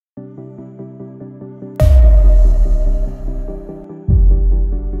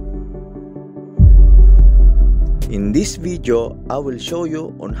In this video, I will show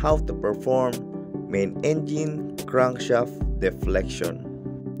you on how to perform main engine crankshaft deflection.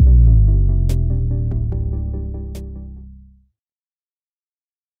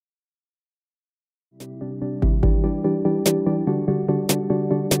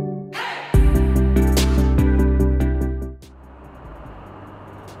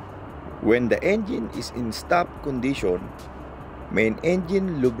 When the engine is in stop condition, main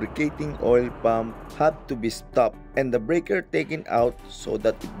engine lubricating oil pump have to be stopped and the breaker taken out so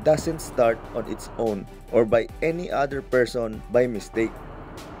that it doesn't start on its own or by any other person by mistake.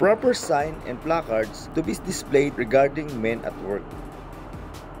 Proper sign and placards to be displayed regarding men at work.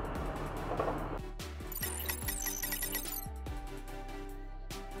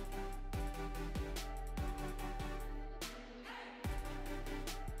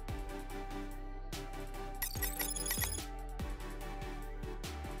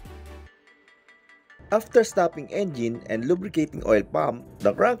 After stopping engine and lubricating oil pump,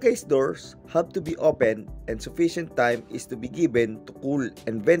 the crankcase doors have to be opened and sufficient time is to be given to cool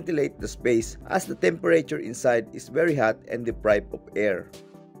and ventilate the space as the temperature inside is very hot and deprived of air.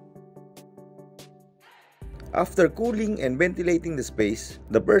 After cooling and ventilating the space,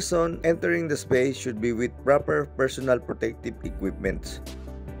 the person entering the space should be with proper personal protective equipment.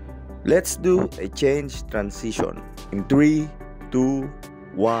 Let's do a change transition in 3, 2,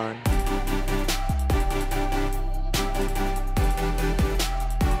 1.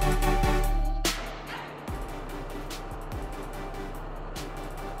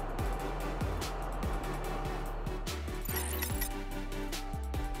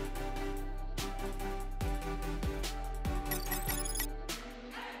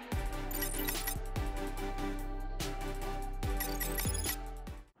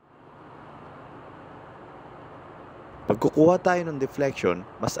 Pag kukuha tayo ng deflection,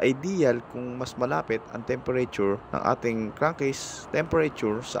 mas ideal kung mas malapit ang temperature ng ating crankcase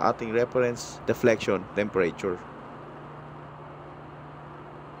temperature sa ating reference deflection temperature.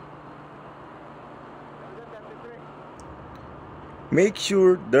 Make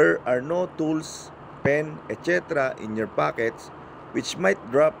sure there are no tools, pen, etc. in your pockets which might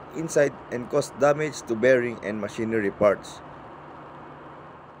drop inside and cause damage to bearing and machinery parts.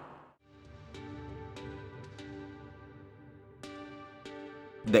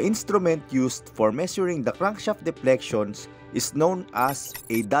 The instrument used for measuring the crankshaft deflections is known as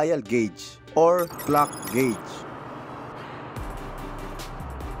a dial gauge or clock gauge.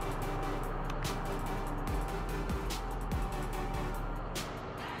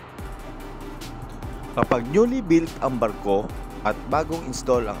 Kapag newly built ang barko at bagong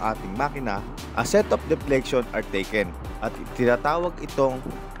install ang ating makina, a set of deflection are taken at tinatawag itong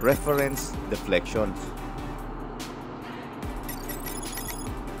reference deflections.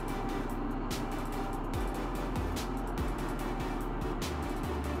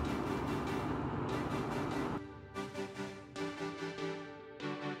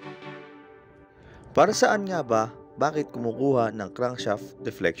 Para saan nga ba? Bakit kumukuha ng crankshaft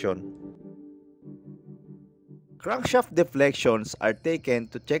deflection? Crankshaft deflections are taken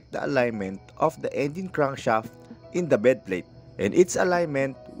to check the alignment of the engine crankshaft in the bed plate and its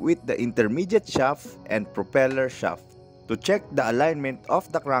alignment with the intermediate shaft and propeller shaft. To check the alignment of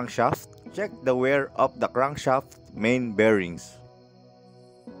the crankshaft, check the wear of the crankshaft main bearings.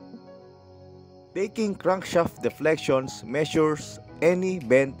 Taking crankshaft deflections measures any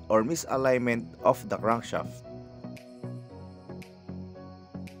bend or misalignment of the crankshaft.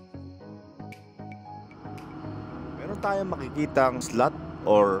 Meron tayong makikitang slot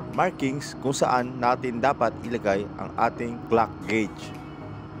or markings kung saan natin dapat ilagay ang ating clock gauge.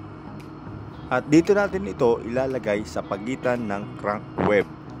 At dito natin ito ilalagay sa pagitan ng crank web.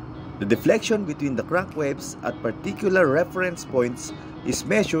 The deflection between the crank webs at particular reference points is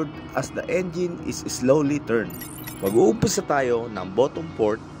measured as the engine is slowly turned. Mag-uumpisa tayo ng bottom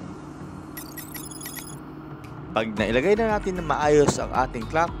port. Pag nailagay na natin na maayos ang ating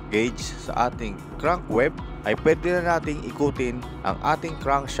clock gauge sa ating crank web, ay pwede na nating ikutin ang ating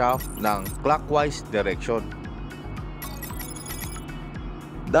crankshaft ng clockwise direction.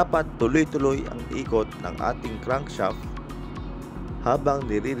 Dapat tuloy-tuloy ang ikot ng ating crankshaft habang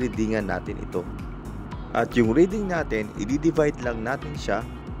nire-readingan natin ito. At yung reading natin, i-divide lang natin siya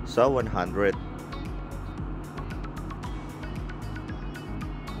sa 100.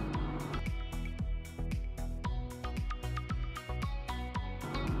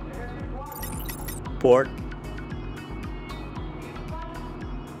 Port,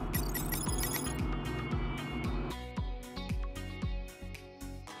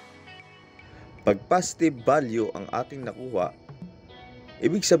 pag positive value ang ating nakuha,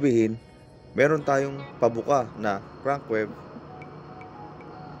 ibig sabihin meron tayong pabuka na crank web.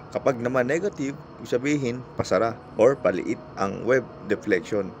 Kapag naman negative, ibig sabihin pasara or paliit ang web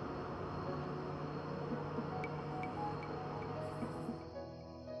deflection.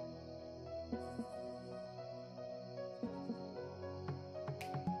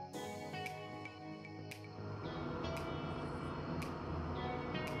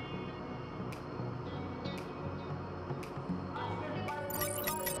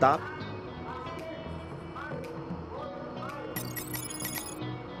 Stop.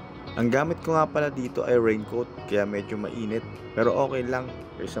 Ang gamit ko nga pala dito ay raincoat, kaya medyo mainit, pero okay lang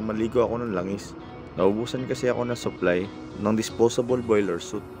kaysa maligo ako ng langis. Naubusan kasi ako ng supply ng disposable boiler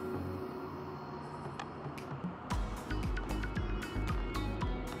suit.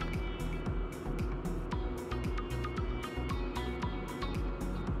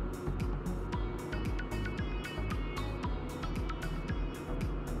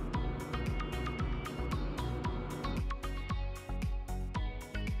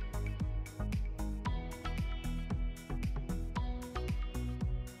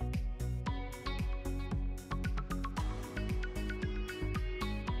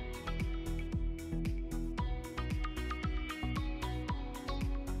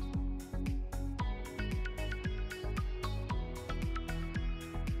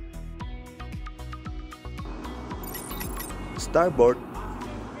 Starboard,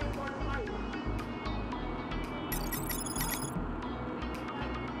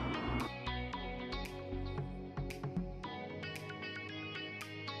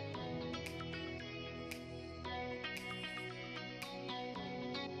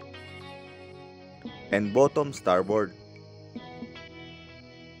 and bottom starboard.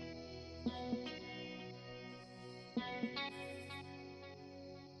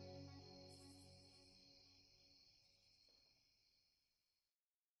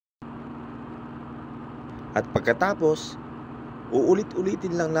 At pagkatapos,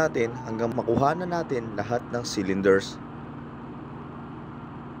 uulit-ulitin lang natin hanggang makuha na natin lahat ng cylinders.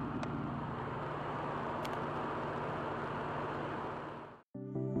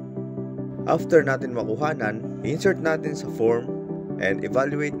 After natin makuhanan, insert natin sa form and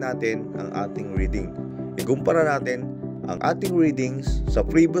evaluate natin ang ating reading. Ikumpara natin ang ating readings sa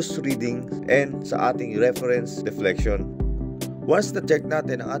previous readings and sa ating reference deflection. Once na-check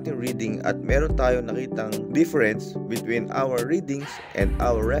natin ang ating reading at meron tayong nakitang difference between our readings and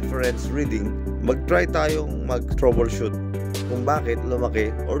our reference reading, mag-try tayong mag-troubleshoot kung bakit lumaki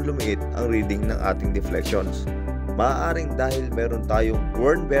or lumiit ang reading ng ating deflections. Maaaring dahil meron tayong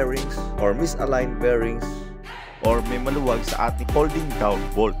worn bearings or misaligned bearings or may maluwag sa ating holding down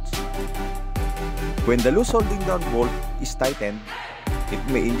bolts. When the loose holding down bolt is tightened, it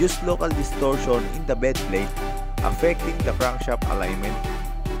may induce local distortion in the bed plate, affecting the crankshaft alignment.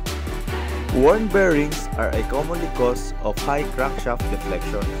 Worn bearings are a commonly cause of high crankshaft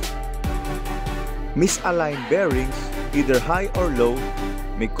deflection. Misaligned bearings, either high or low,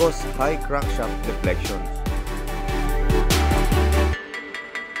 may cause high crankshaft deflections.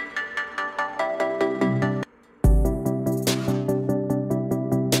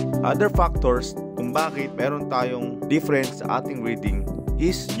 Other factors kung bakit meron tayong difference sa ating reading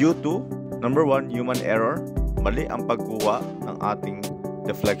is due to number 1, human error. Mali ang pagkuha ng ating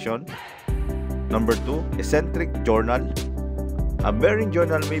deflection. Number 2, eccentric journal. A bearing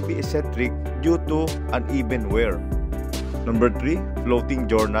journal may be eccentric due to uneven wear. Number 3, floating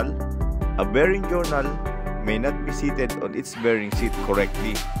journal. A bearing journal may not be seated on its bearing seat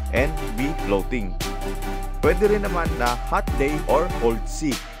correctly and be floating. Pwede rin naman na hot day or cold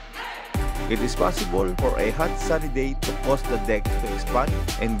sea. It is possible for a hot sunny day to cause the deck to expand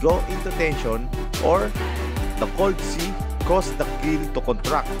and go into tension, or the cold sea cause the keel to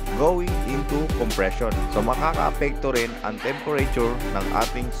contract, going into compression. So makaka-apekto rin ang temperature ng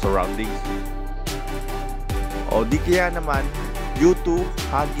ating surroundings. O di kaya naman due to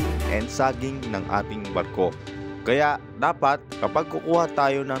hugging and sagging ng ating barko. Kaya dapat kapag kukuha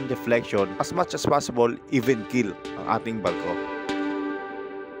tayo ng deflection, as much as possible, even keel ang ating barko.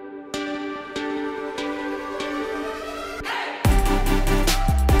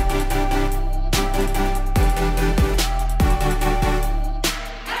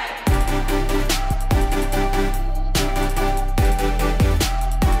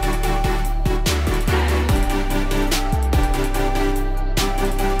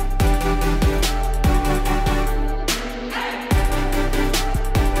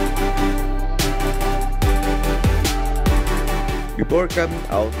 Before coming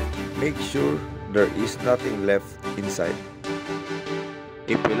out, make sure there is nothing left inside.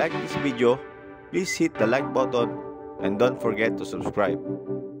 If you like this video, please hit the like button and don't forget to subscribe.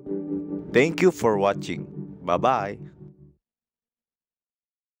 Thank you for watching. Bye-bye.